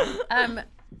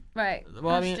 Right.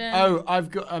 Well, I mean, question.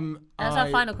 I've got That's our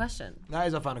final question. That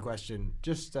is our final question.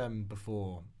 Just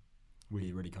before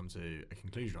we really come to a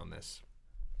conclusion on this,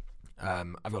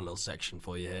 I've got a little section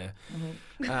for you here,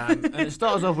 and it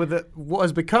starts off with what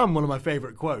has become one of my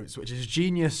favourite quotes, which is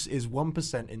 "Genius is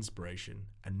 1% inspiration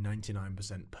and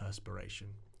 99%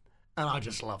 perspiration," and I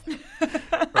just love it.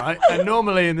 Right? And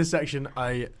normally in this section,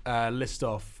 I list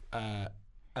off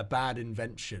a bad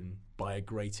invention by a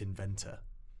great inventor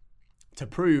to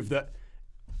prove that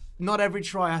not every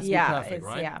try has to be perfect,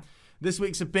 right? Yeah. This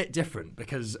week's a bit different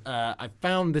because I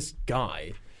found this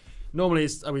guy. Normally,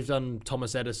 we've done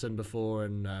Thomas Edison before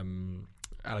and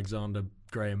Alexander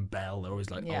Graham Bell. They're always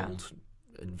like old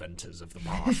inventors of the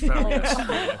past.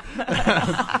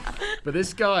 But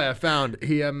this guy I found,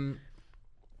 he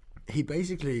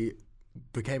basically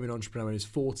became an entrepreneur when he was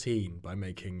 14 by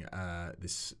making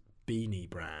this beanie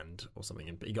brand or something,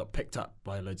 and he got picked up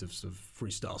by loads of sort of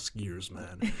freestyle skiers,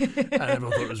 man, and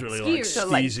everyone thought it was really like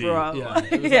steezy.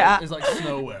 It was like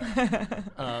snowwear.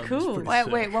 Cool.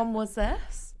 Wait, when was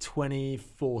this?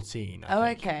 2014. Oh,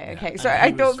 okay. Sorry,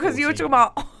 I thought because you were talking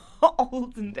about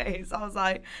olden days, I was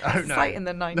like, it's like in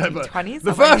the 1920s.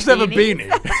 The first ever beanie.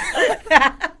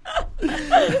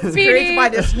 Created by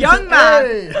this young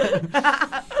man.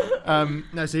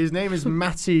 No, so his name is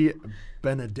Matty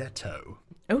Benedetto.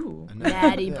 Oh,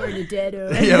 Daddy Benedetto.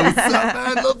 Yeah, what's up,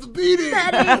 man? Love the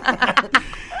beanie.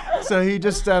 So he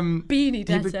just Beanie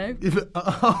Detto.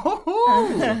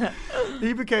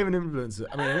 He became an influencer.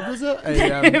 I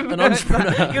mean, an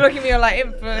entrepreneur. You're looking at me like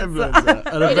influencer.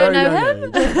 At a You very don't know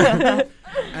young age.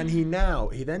 And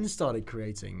he then started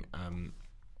creating.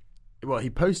 He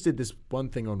posted this one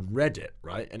thing on Reddit,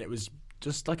 right? And it was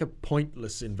just like a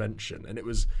pointless invention, and it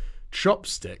was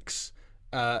chopsticks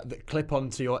that clip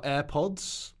onto your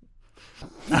AirPods.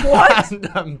 What?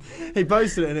 And he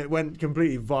posted it, and it went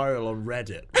completely viral on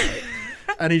Reddit. Right?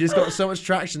 And he just got so much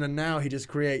traction, and now he just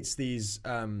creates these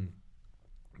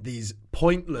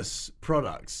pointless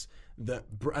products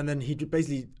and then he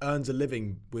basically earns a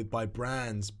living by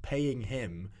brands paying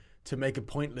him to make a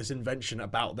pointless invention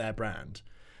about their brand.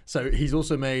 So he's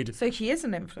also made. So he is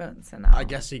an influencer now. I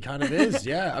guess he kind of is,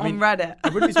 yeah. I mean, on Reddit. I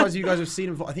wouldn't be surprised if you guys have seen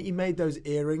him before. I think he made those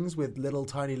earrings with little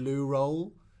tiny loo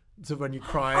roll. So when you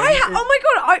cry. Oh my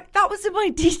god! that was in my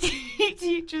DT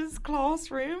teacher's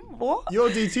classroom. What? Your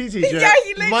DT teacher. Yeah,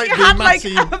 he literally might be had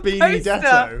Matty like a Beanie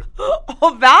Detto.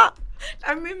 Of that.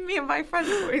 I mean, me and my friends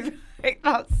were always like,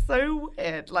 that's so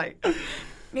weird. Like,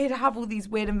 we had to have all these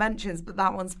weird inventions, but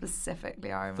that one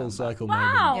specifically, I remember. Full circle Wow.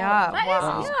 moment. Yeah, That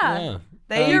wow. is, Yeah.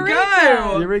 There you Eureka.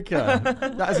 go.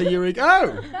 Eureka. That is a eureka.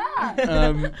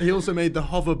 Oh! He also made the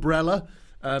hoverbrella,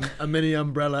 a mini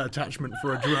umbrella attachment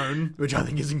for a drone, which I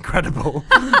think is incredible.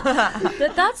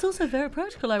 That's also very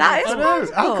practical. That is I know.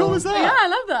 How cool is that? Yeah, I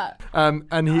love that.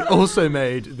 And he also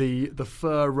made the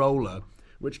fur roller,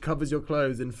 which covers your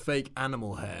clothes in fake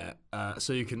animal hair,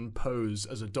 so you can pose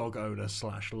as a dog owner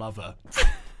 / lover.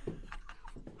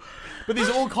 But these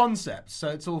are all concepts, so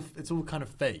it's all kind of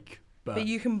fake. But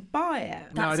you can buy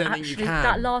it. No, I don't think you Actually, can.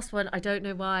 that last one, I don't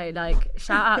know why. Like,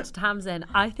 shout out to Tamsin.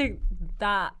 I think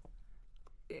that.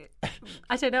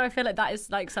 I don't know. I feel like that is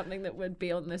like something that would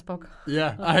be on this podcast.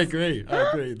 Yeah, I agree.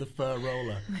 The fur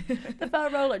roller. The fur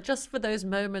roller, just for those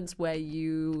moments where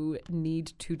you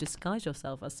need to disguise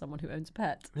yourself as someone who owns a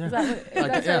pet. Yeah. Is that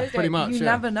what it's pretty doing? much. You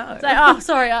never know. It's like, oh,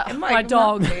 sorry, It might my come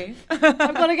dog. up to you. I've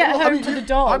got to get home to the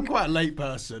dog. I'm quite a late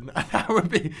person. That would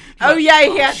be. Oh, yeah,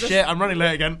 yeah. Shit, I'm running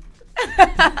late again.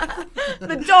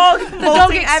 The dog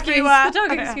excuse. everywhere. The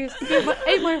dog excuse.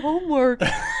 Ate my homework.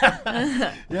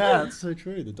 Yeah, that's so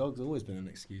true. The dog's always been an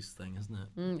excuse thing, hasn't it?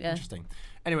 Yeah. Interesting.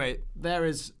 Anyway, there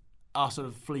is our sort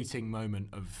of fleeting moment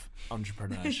of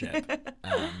entrepreneurship.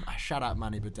 Shout out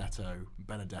Manny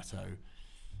Benedetto.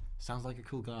 Sounds like a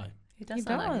cool guy. He does He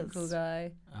sound like a does. cool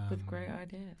guy. With great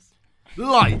ideas.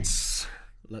 Lights.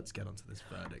 Let's get onto this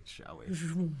verdict, shall we?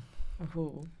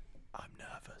 Ooh. I'm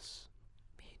nervous.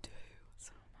 Me too.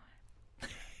 So am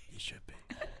You should be.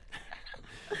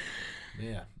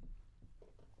 Yeah.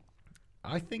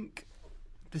 I think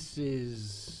this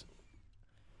is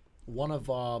one of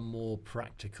our more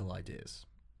practical ideas.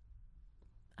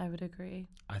 I would agree.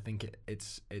 I think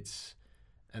it's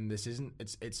and this isn't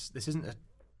a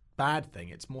bad thing.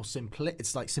 It's more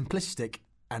it's like simplistic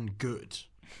and good.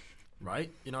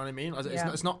 Right? You know what I mean?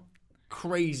 It's not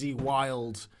crazy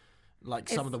wild like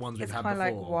some of the ones we've had before. It's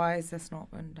kind of like, why has this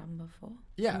not been done before?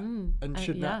 Yeah. And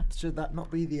should that not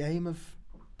be the aim of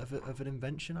an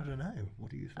invention? I don't know.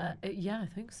 What do you think? Yeah, I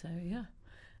think so. Yeah.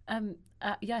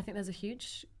 Yeah, I think there's a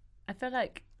huge. I feel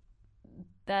like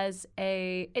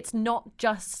it's not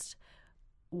just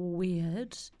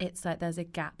weird. It's like there's a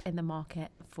gap in the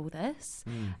market for this,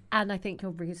 and I think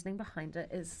your reasoning behind it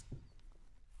is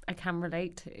I can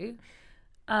relate to.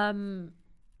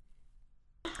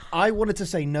 I wanted to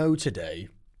say no today.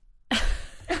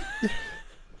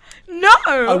 No.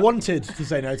 I wanted to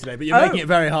say no today, but you're making it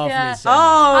very hard for me to say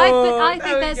no. I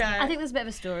think okay. there's a bit of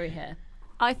a story here.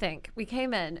 I think we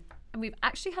came in and we've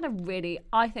actually had a really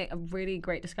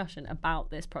great discussion about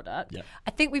this product. Yeah.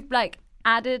 I think we've like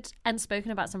added and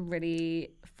spoken about some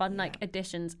really fun like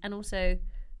additions and also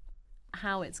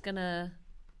how it's gonna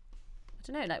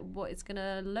don't know, like what it's going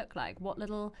to look like, what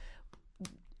little,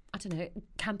 I don't know,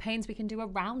 campaigns we can do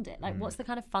around it. Like what's the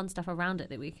kind of fun stuff around it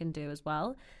that we can do as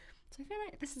well. So I feel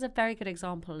like this is a very good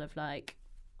example of like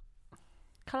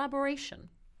collaboration,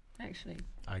 actually.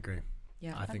 I agree.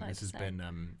 Yeah, I think this has been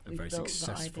a very built the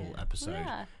successful idea. episode.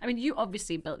 Yeah. I mean, you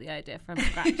obviously built the idea from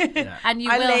scratch. Yeah. And you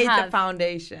I will laid have... the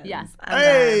foundation. Yeah.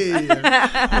 Hey!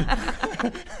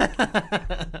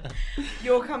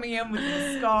 You're coming in with the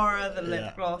mascara, the lip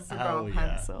Yeah. gloss, the Hell brow yeah.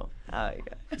 pencil. Oh,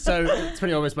 yeah. So it's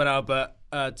pretty obvious by now, but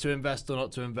to invest or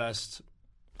not to invest,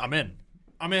 I'm in.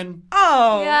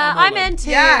 Oh. Yeah, I'm I'm in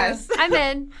too. Yes. I'm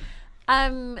in.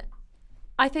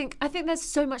 I think there's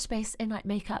so much space in like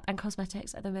makeup and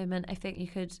cosmetics at the moment. I think you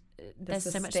could. There's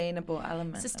so much sustainable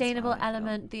element. sustainable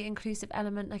element, the inclusive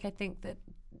element. Like I think that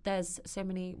there's so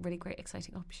many really great,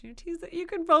 exciting opportunities that you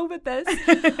can roll with this.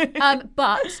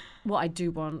 But what I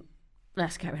do want,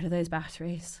 let's get rid of those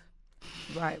batteries.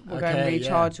 Right, we're Okay, going yeah.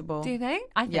 rechargeable. Do you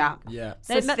think? I think Yeah. Yeah.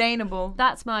 Sustainable.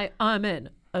 that's my I'm in.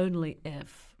 Only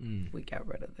if. We get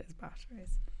rid of those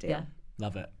batteries. Deal. Yeah.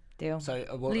 Love it. Deal. So,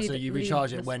 Lead- so you lead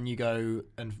recharge it this- when you go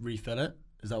and refill it?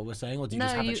 Is that what we're saying? Or do you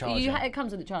just No, have a charger? it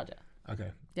comes with a charger. Okay.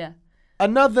 Yeah.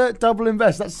 Another double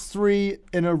invest. That's 3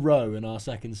 in a row in our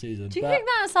second season. Do you think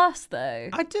that's us though?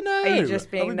 I don't know. Are you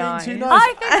just being we nice? too nice?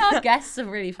 I think our guests are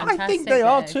really fantastic. I think they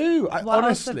are though. too. What else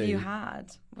honestly. have you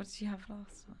had? What did you have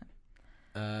last time?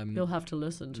 You'll have to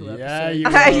listen to Yeah, episode. you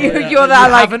will, yeah. You're that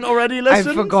You like, haven't already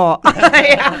listened? I forgot.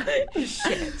 Yeah.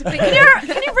 Shit.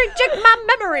 Can you rejig my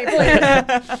memory,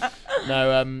 please?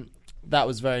 No, that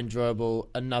was very enjoyable.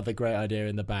 Another great idea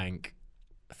in the bank.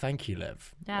 Thank you,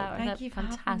 Liv. Yeah, Thank you for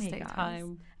having me, fantastic guys.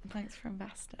 time. And thanks for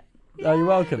investing. Oh, you're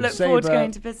welcome. Look Sabre, forward to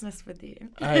going to business with you.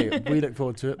 Hey, we look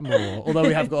forward to it more. Although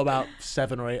we have got about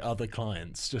 7 or 8 other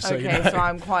clients, just so you know. So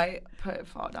I'm quite put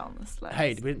far down this list. Hey,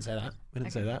 we didn't say that. We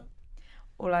didn't say that.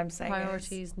 All I'm saying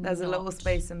Priorities is there's a little not.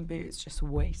 space in boots just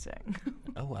waiting.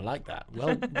 Oh, I like that.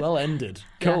 Well ended.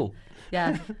 Cool.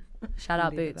 Yeah. Shout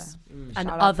out Leave it Boots there. and Shout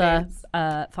out other Boots.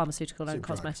 pharmaceutical and Superdrug.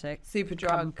 cosmetic Superdrug.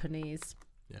 companies.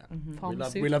 Yeah.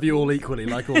 Pharmaceutical. We love you all equally,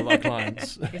 like all of our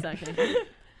clients. Exactly.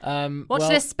 Watch Watch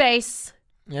this space.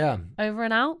 Yeah. Over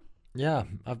and out. Yeah.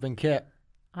 I've been Kit.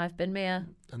 I've been Mia.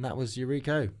 And that was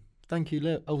Eureka. Thank you,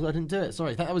 Liv. Oh, I didn't do it.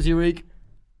 Sorry. That was Eureka.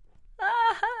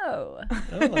 Oh. Oh,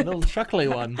 a little chuckly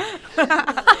one.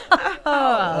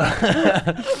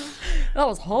 That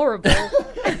was horrible.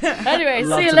 Anyway,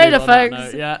 Love see you to later, leave on that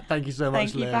folks. note. Yeah. Thank you so much,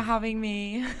 Thank you Liv. for having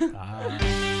me.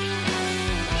 Bye.